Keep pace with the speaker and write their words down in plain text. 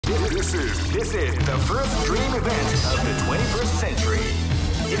This is the first dream event of the 21st century.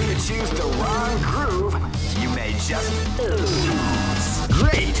 If you choose the wrong groove, you may just lose.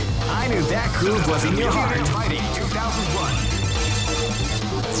 Great! I knew that groove was in your heart. Fighting 2001.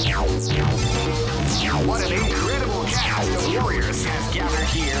 What an incredible cast of warriors has gathered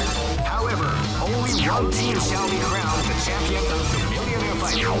here. However, only one team shall be crowned the champion of the Millionaire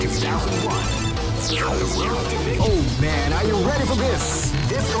Fighting 2001. Oh man, are you ready for this?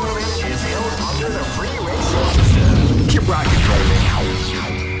 This tournament is held under the free ratio system. Keep rocking, baby.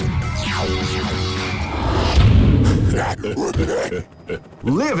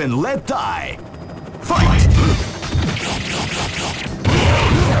 Live and let die. Fight!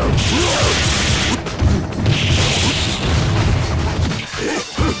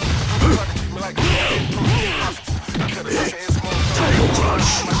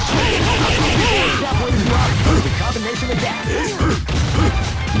 The combination attack.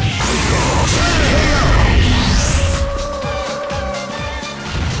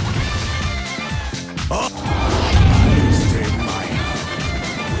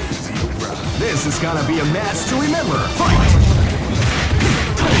 This is gonna be a match to remember. Fight!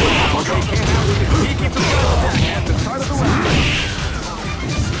 He keeps the at the start of the round.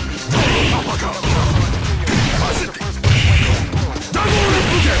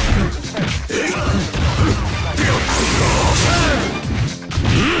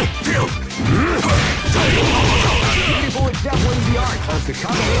 Beautiful example in the art of the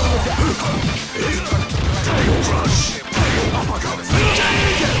combination attack.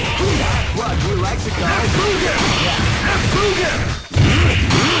 What we like to call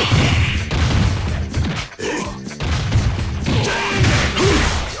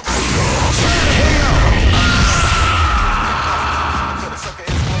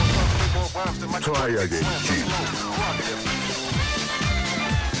Try again.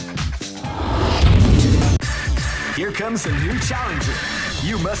 Here comes a new challenger.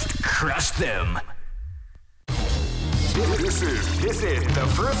 You must crush them. This is the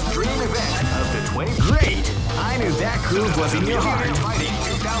first dream event of the 20. Great! I knew that groove was in your heart. Fighting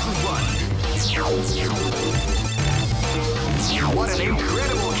 2001. What an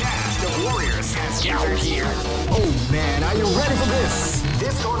incredible cast of warriors has gathered here. Oh man, are you ready for this?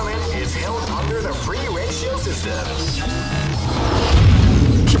 This tournament is held under the free ratio system.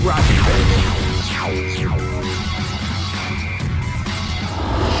 Keep rocking, baby.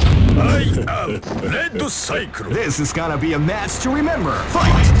 I am Red Cycle. This is gonna be a match to remember.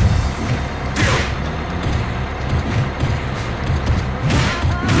 Fight!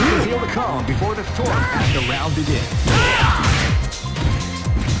 You can feel the calm before the storm as the round begins.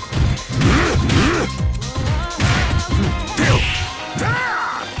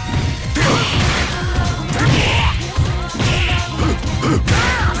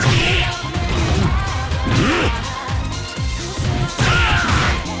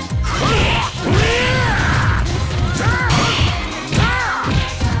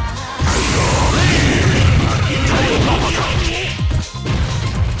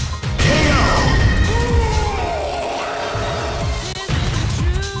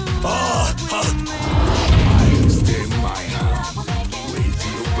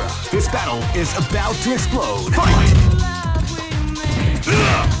 This battle is about to explode. Fight!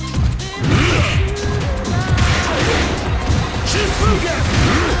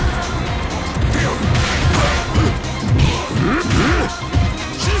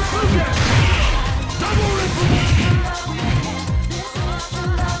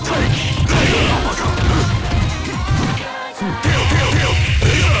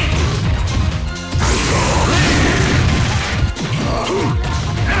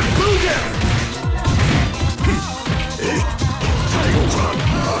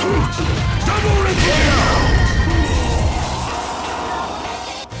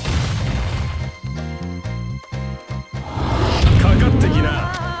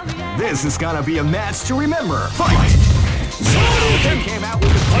 This is gonna be a match to remember. Fight! He came out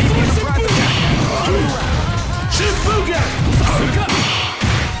with the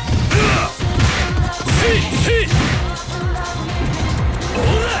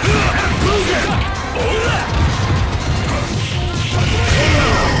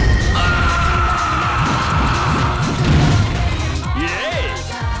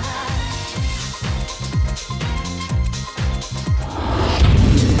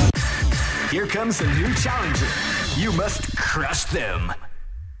Here comes a new challenger. You must crush them.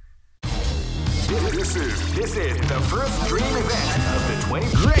 This is the first dream event of the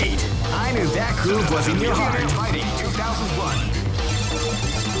 20. Great! I knew that groove was in your heart. Fighting 2001.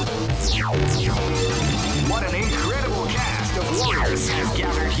 What an incredible cast of warriors has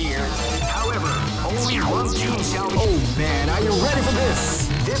gathered here. shall be. Oh man, are you ready for this?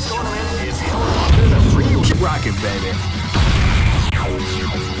 This tournament is held under the free. Keep rocking, baby.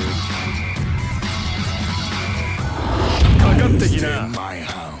 My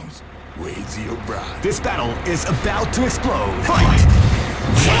hounds, raise your bride. This battle is about to explode. Fight!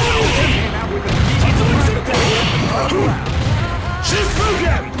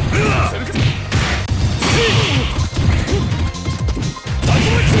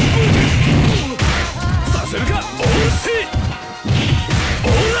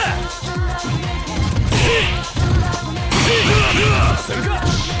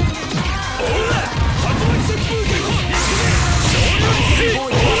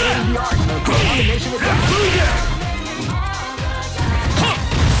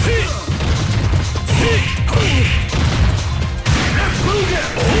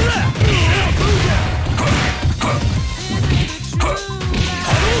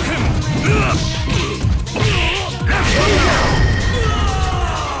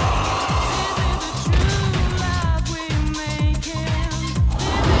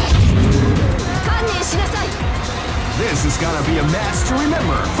 This is gonna be a match to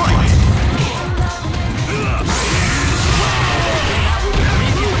remember. Fight!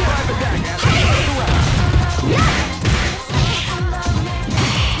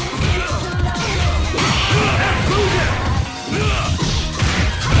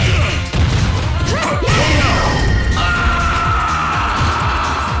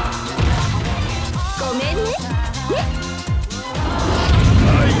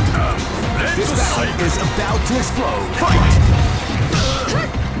 This battle is about to explode. Fight!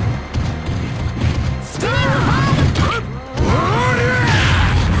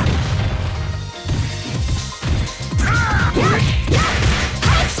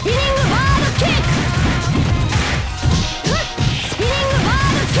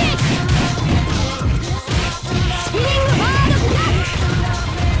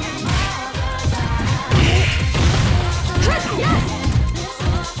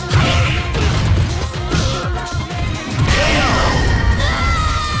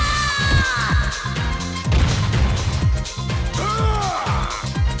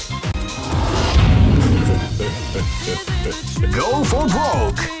 Go for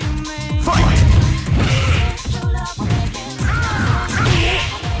broke! Fight!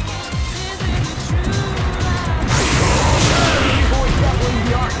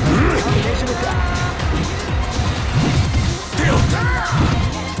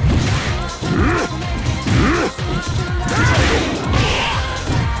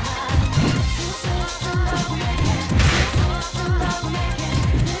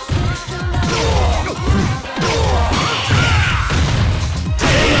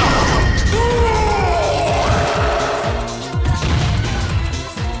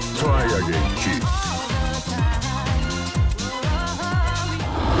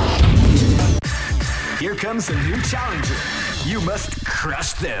 Here comes a new challenger. You must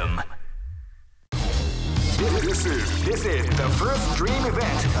crush them. This is the first dream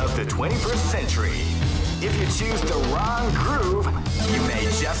event of the 21st century. If you choose the wrong groove, you may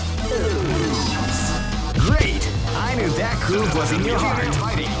just lose. Great! I knew that groove was in your heart.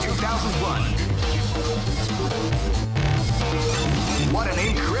 Fighting 2001. What an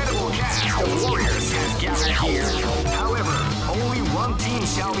incredible cast of warriors has gathered here. However, only one team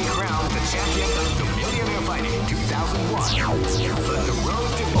shall be crowned the champion of the Millionaire Fighting 2001. But the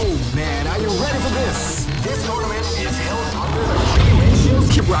road to... Oh man, are you ready for this? This tournament is held under the free ratios.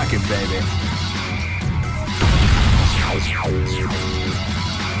 Keep rocking, baby.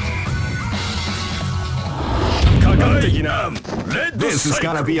 This is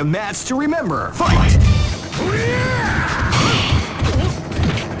gonna be a match to remember. Fight!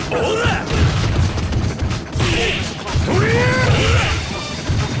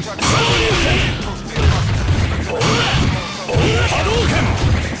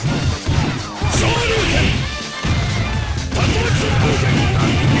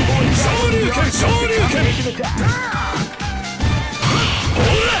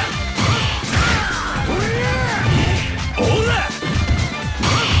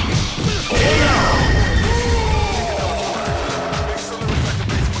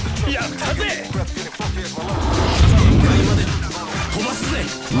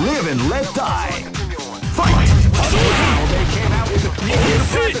 Live and let die. Fight! They came out with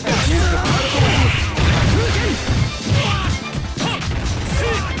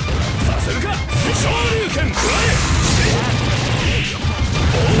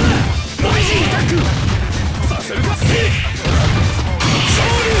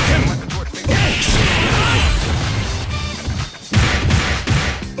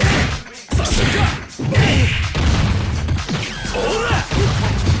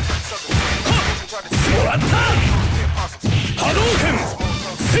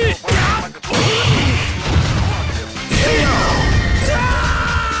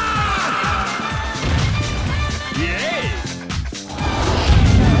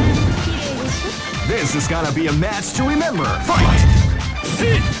gonna be a match to remember. Fight!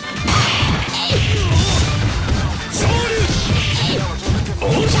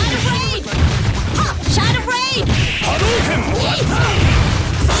 Shadow Raid! Hadouken!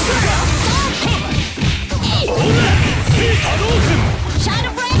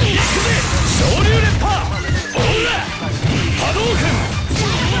 Shadow Raid! Shoryū Renpa! Hadouken!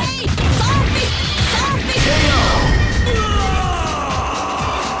 Shadow Raid!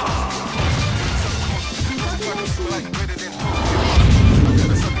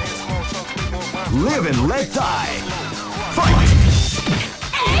 Live and let die. Fight!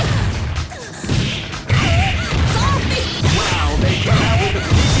 Wow, they came out with a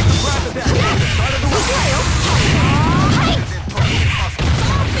sneaky surprise attack at the start of the round.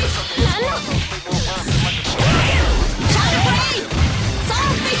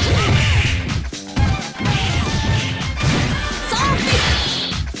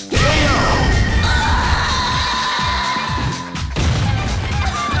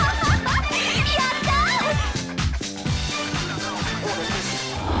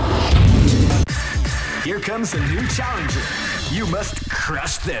 Here comes a new challenger. You must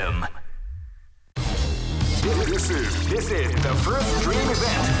crush them. This is the first dream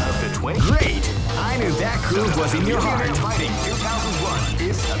event of the 20. Great! I knew that groove was in your heart. Fighting 2001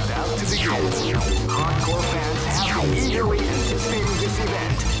 is about to begin. Hardcore fans have been eagerly anticipating this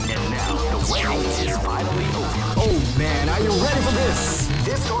event, and now the wait is finally over. Oh man, are you ready for this?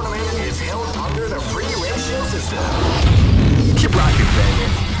 This tournament is held under the free ratio system. Keep rocking, baby.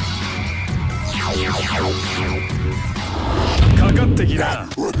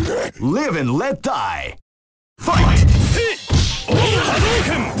 Live and let die. Fight!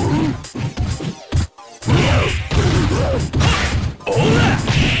 Hadouken!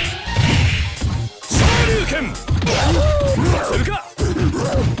 Shoryuken! Sasuga!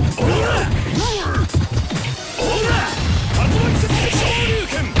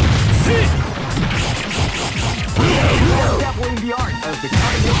 Shoryuken! Dabbling the art of the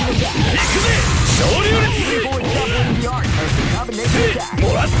combination attack. Shoryuken! Dabbling the art of the combination attack.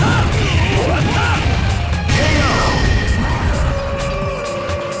 Moratta!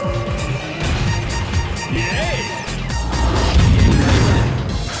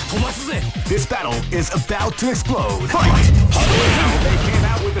 This battle is about to explode. Fight! Hadouken! They came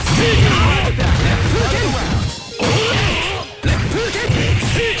out with a sneaky attack at the start of the round.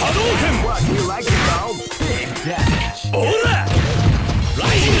 Hadouken! What you like to call big damage.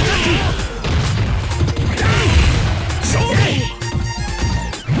 Rising attack!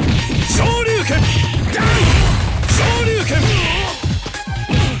 Shoryuken! Shoryuken!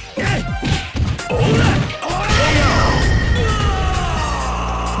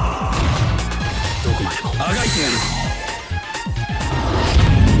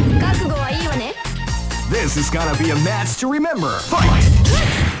 This is gonna be a match to remember. Fight!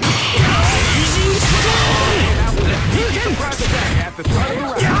 Surprise attack at the start of the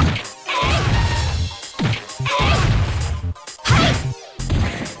round.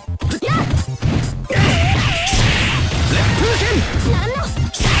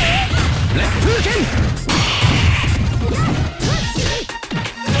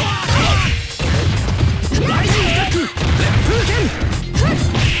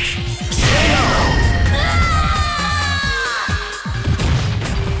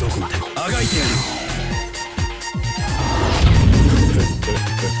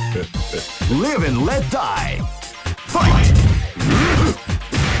 Live and let die. Fight!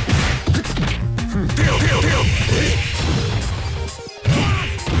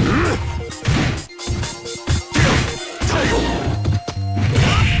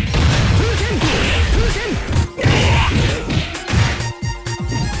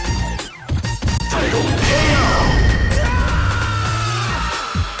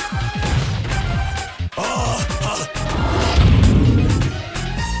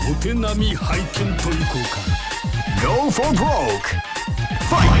 Go for broke.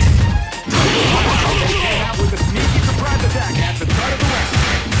 Fight! They came out with a sneaky surprise attack at the start of the round.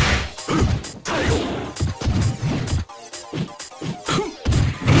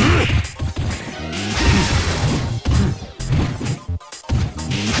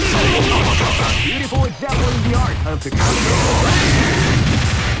 Beautiful example in the art of the combination.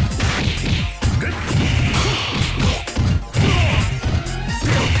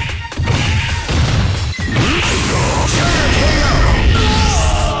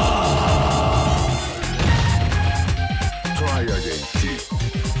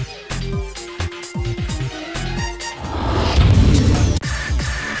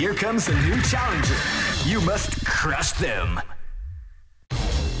 Here comes a new challenger. You must crush them.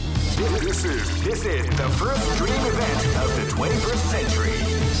 This is the first dream event of the 21st century.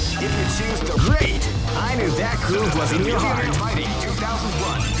 If you choose the great, I knew that groove was in your heart. Fighting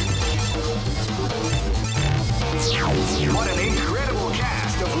 2001. What an incredible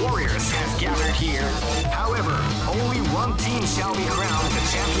cast of warriors has gathered here. However, only one team shall be crowned the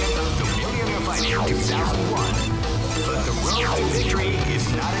champion of the Millionaire Fighting 2001. But the road to victory is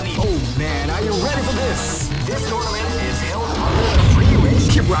not an easy. Oh man, are you ready for this? This tournament is held under the free range.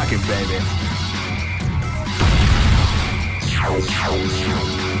 Keep rocking, baby.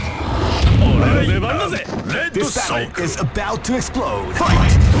 This battle is about to explode.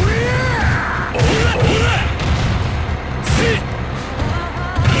 Fight!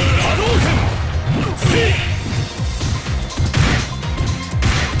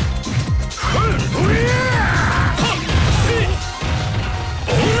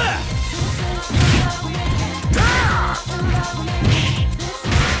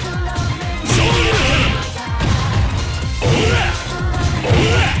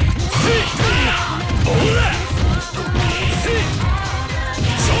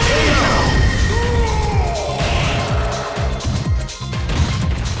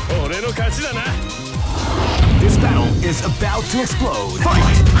 This battle is about to explode.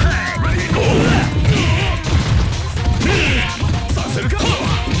 Fight!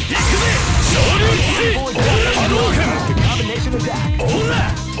 Combination attack.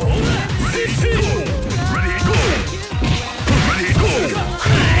 Ready, go! Ready, go!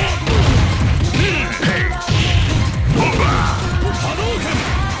 Hey! Over!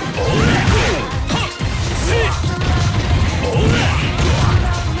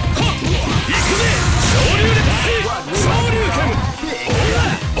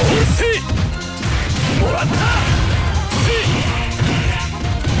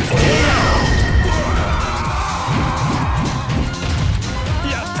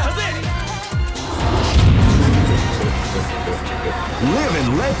 Live and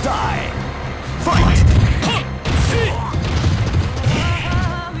let die. Fight!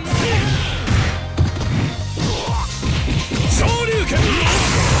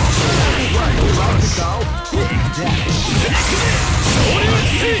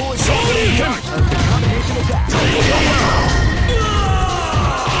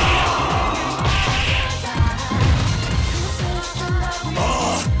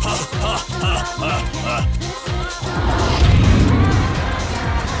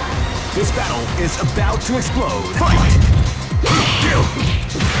 This battle is about to explode. Fight!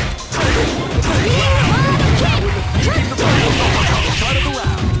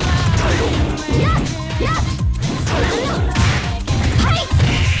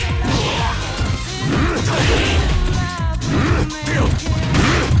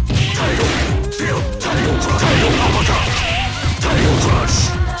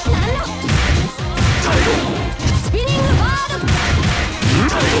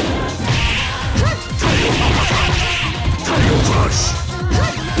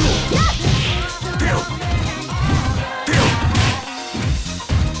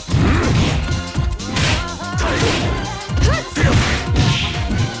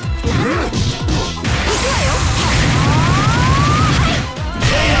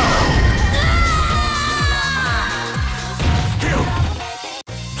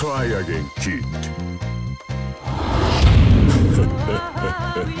 Try again, kid.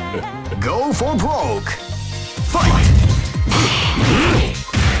 Go for broke. Fight!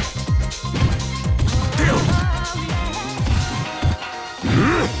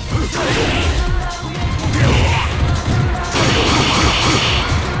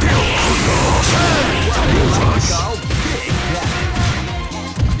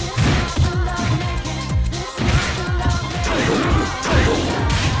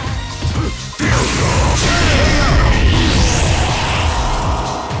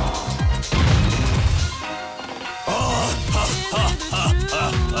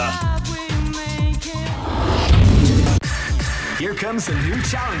 Here comes a new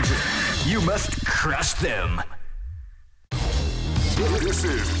challenger. You must crush them. This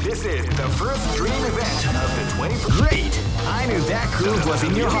is the first dream event of the 21st. Great! I knew that groove was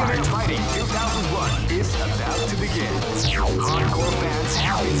in your heart. Fighting 2001 is about to begin. Hardcore fans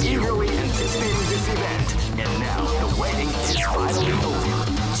have been eagerly anticipating this event, and now the waiting is finally over.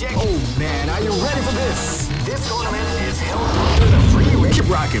 Oh man, are you ready for this? This tournament is held under the free range. Keep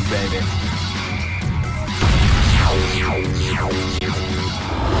rocking, baby.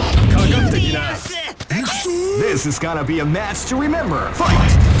 This is gonna be a match to remember.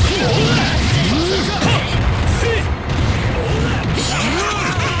 Fight!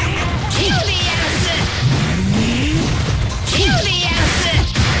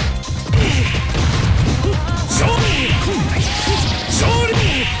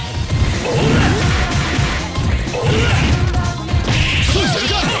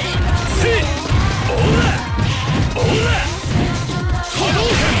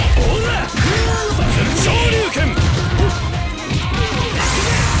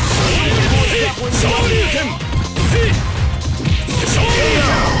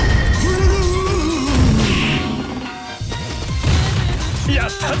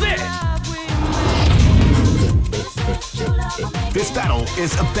 battle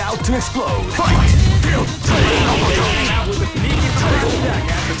is about to explode. Fight!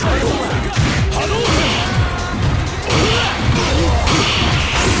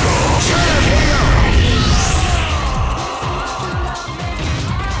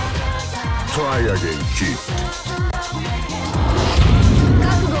 Try again, Chief.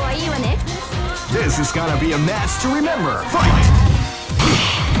 This is gonna be a match to remember. Fight!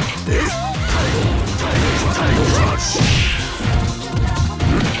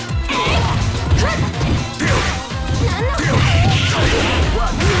 What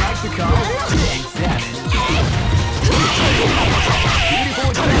do you like to call Big Savage? Beautiful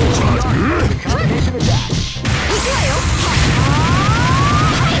the combination attack.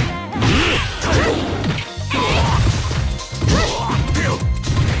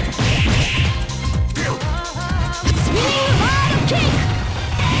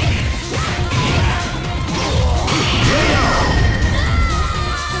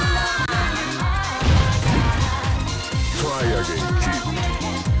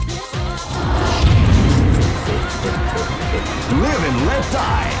 Live and let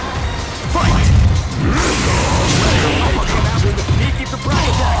die. Fight! Came out with a sneaky surprise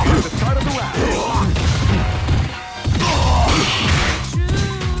attack at the start of the round.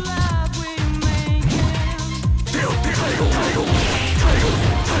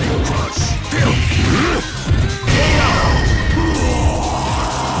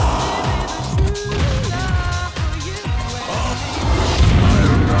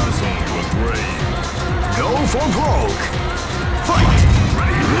 Go for broke. Fight!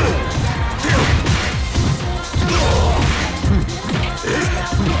 Ready, go!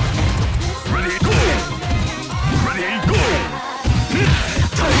 Ready, go! Ready, go!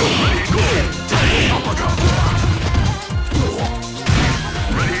 Ready, go! Uppercut!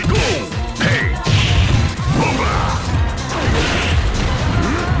 Ready, go! Hey! Over!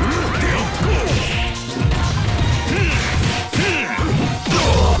 Ready, go!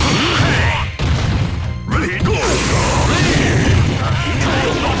 Ready, go!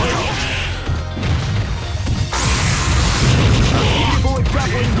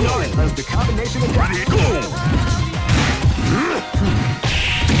 As the combination of ready, go!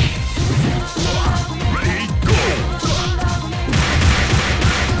 Ready, go!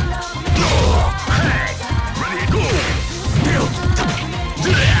 Hey! Ready, go!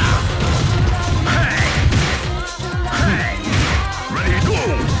 Hey! Hey! Ready, go!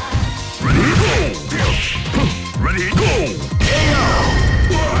 Ready, go! Ready, go!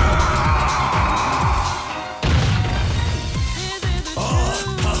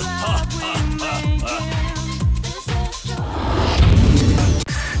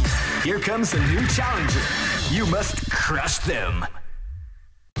 Here comes a new challenger. You must crush them.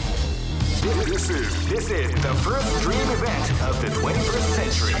 This is the first dream event of the 21st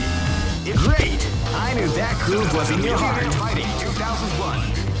century. Great! I knew that groove was in your heart. Fighting 2001.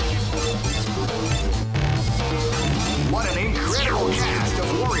 What an incredible cast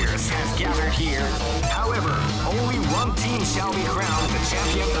of warriors has gathered here. However, only one team shall be crowned the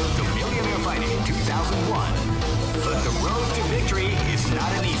champion of the Millionaire Fighting 2001. But the road to victory is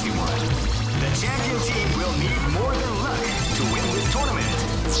not an easy one. The champion team will need more than luck to win this tournament.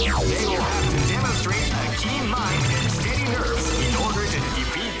 They will have to demonstrate a keen mind and steady nerves in order to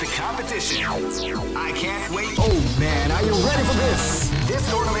defeat the competition. I can't wait. Oh man, are you ready for this? This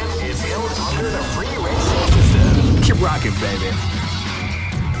tournament is held under the free ratio system. Keep rocking, baby.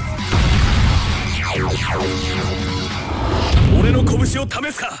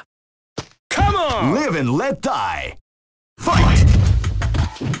 Come on! Live and let die. Fight!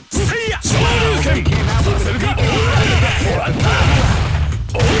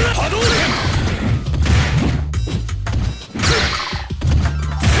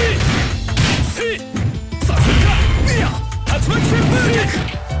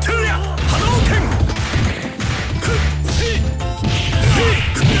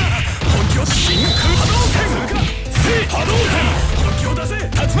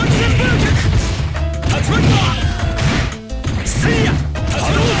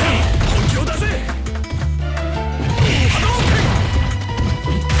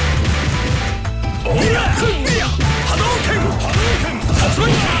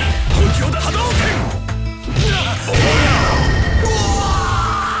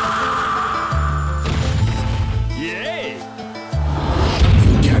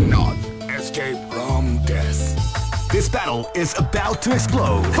 This battle is about to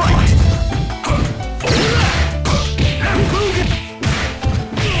explode. Fight!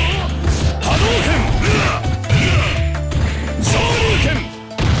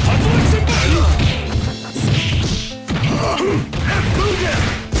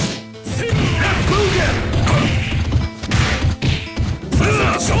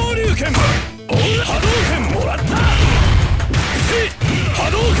 拳波動拳もらった。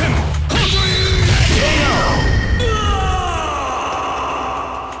波動拳。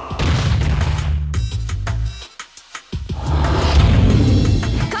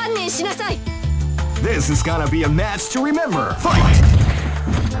観念しなさい。 This is gonna be a match to remember. Fight!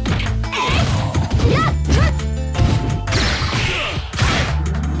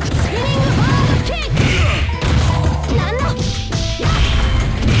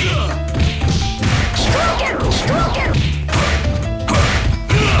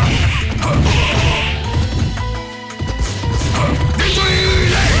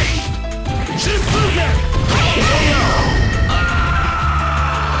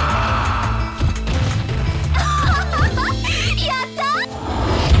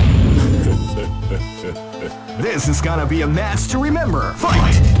 This is gonna be a match to remember.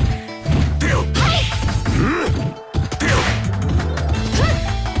 Fight!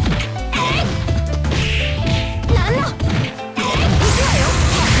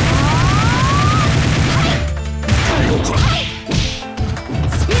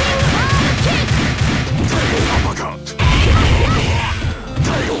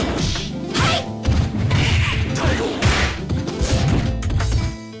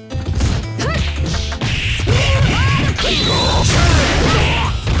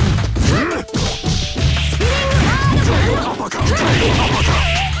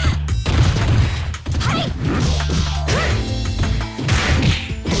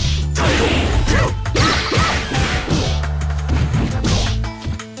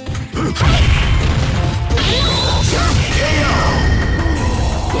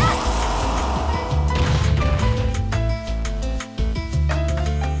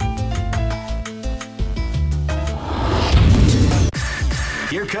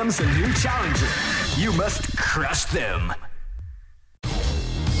 Here comes a new challenger. You must crush them.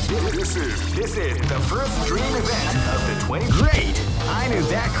 This is the first dream event of the 20. Great! I knew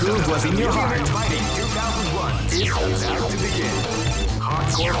that groove was in your heart. Fighting 2001 is about to begin.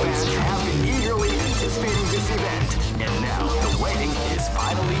 Hardcore fans have been eagerly anticipating this event, and now the waiting is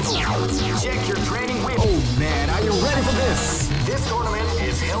finally over. Check your training with. Oh man, are you ready for this? This tournament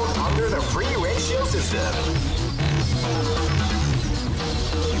is held under the free ratio system.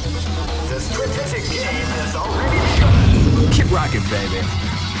 The strategic game has already begun. Keep rocking, baby.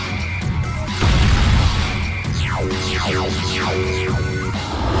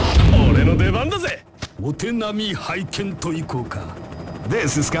 俺の出番だぜ。お手並み拝見といこうか。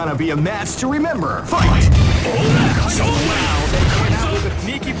 This is gonna be a match to remember. Fight! Wow, they came out with a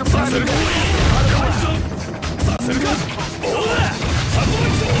sneaky surprise. させるか。おら。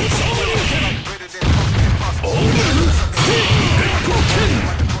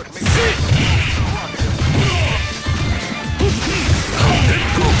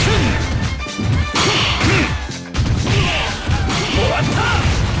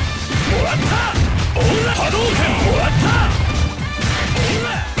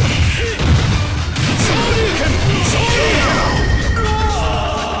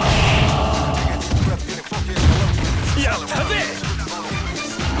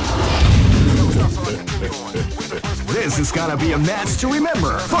This is gonna be a match to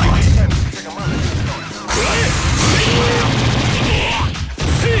remember. Fight!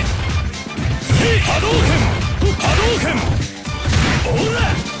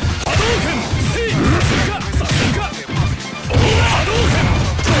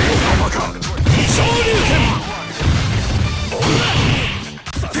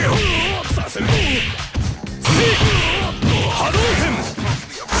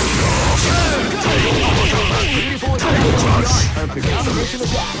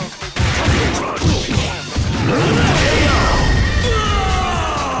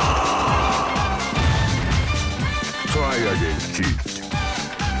 Try again, cheat.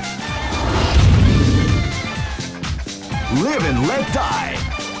 Live and let die.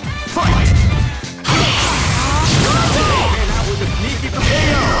 Fight!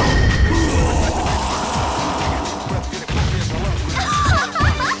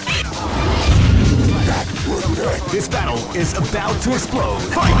 This battle is about to explode.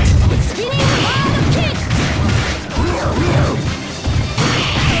 Fight! Spinning wild kick!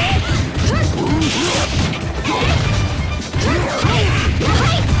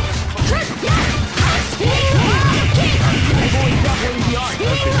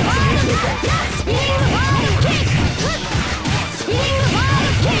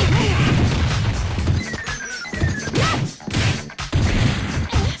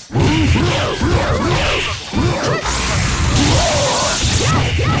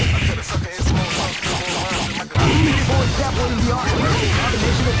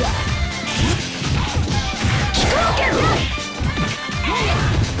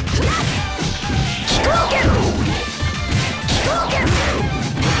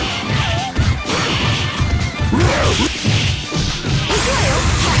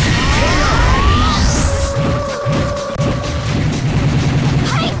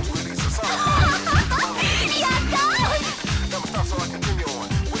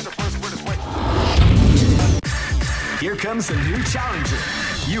 comes a new challenger.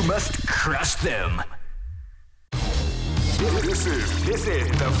 You must crush them. This is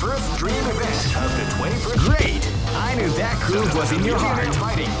the first dream event of the 21st. Great! I knew that groove was in your heart.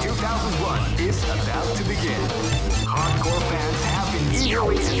 Fighting 2001 is about to begin. Hardcore fans have been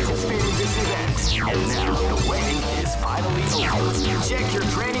eagerly anticipating this event, and now the waiting is finally over. Check your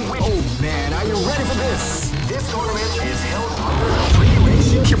training with. Oh man, are you ready for this? This tournament is held under a free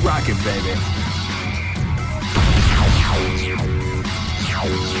ratio. Keep rocking, baby.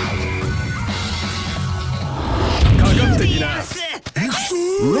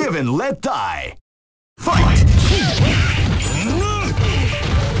 Live and let die. Fight!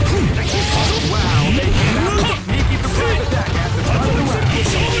 Wow, they came out with a sneaky surprise attack at the top of the round.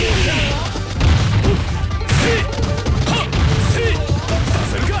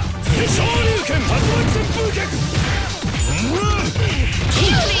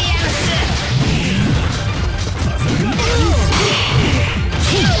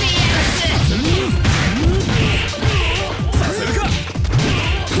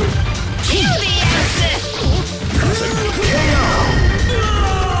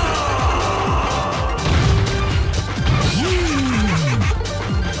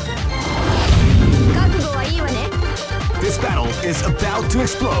 This battle is about to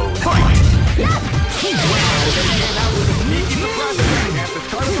explode. Fight! Wow, they came out with a sneaky surprise attack at the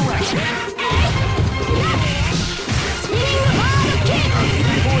start of the round.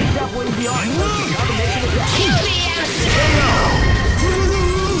 People is definitely the art of the combination attack.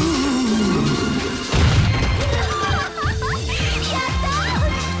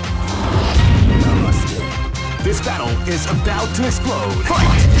 This battle is about to explode.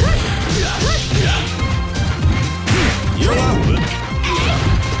 Fight! You're up.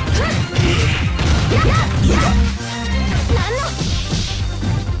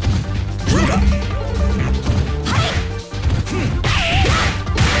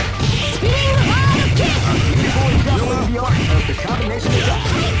 The combination attack.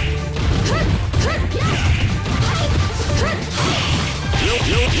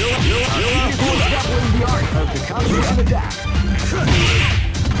 Definitely the art of the combination attack.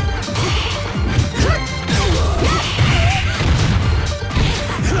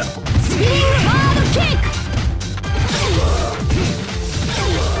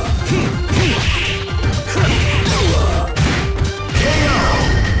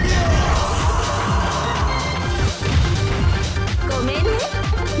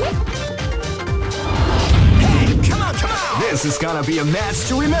 This is gonna be a match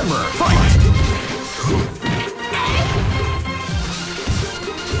to remember. Fight!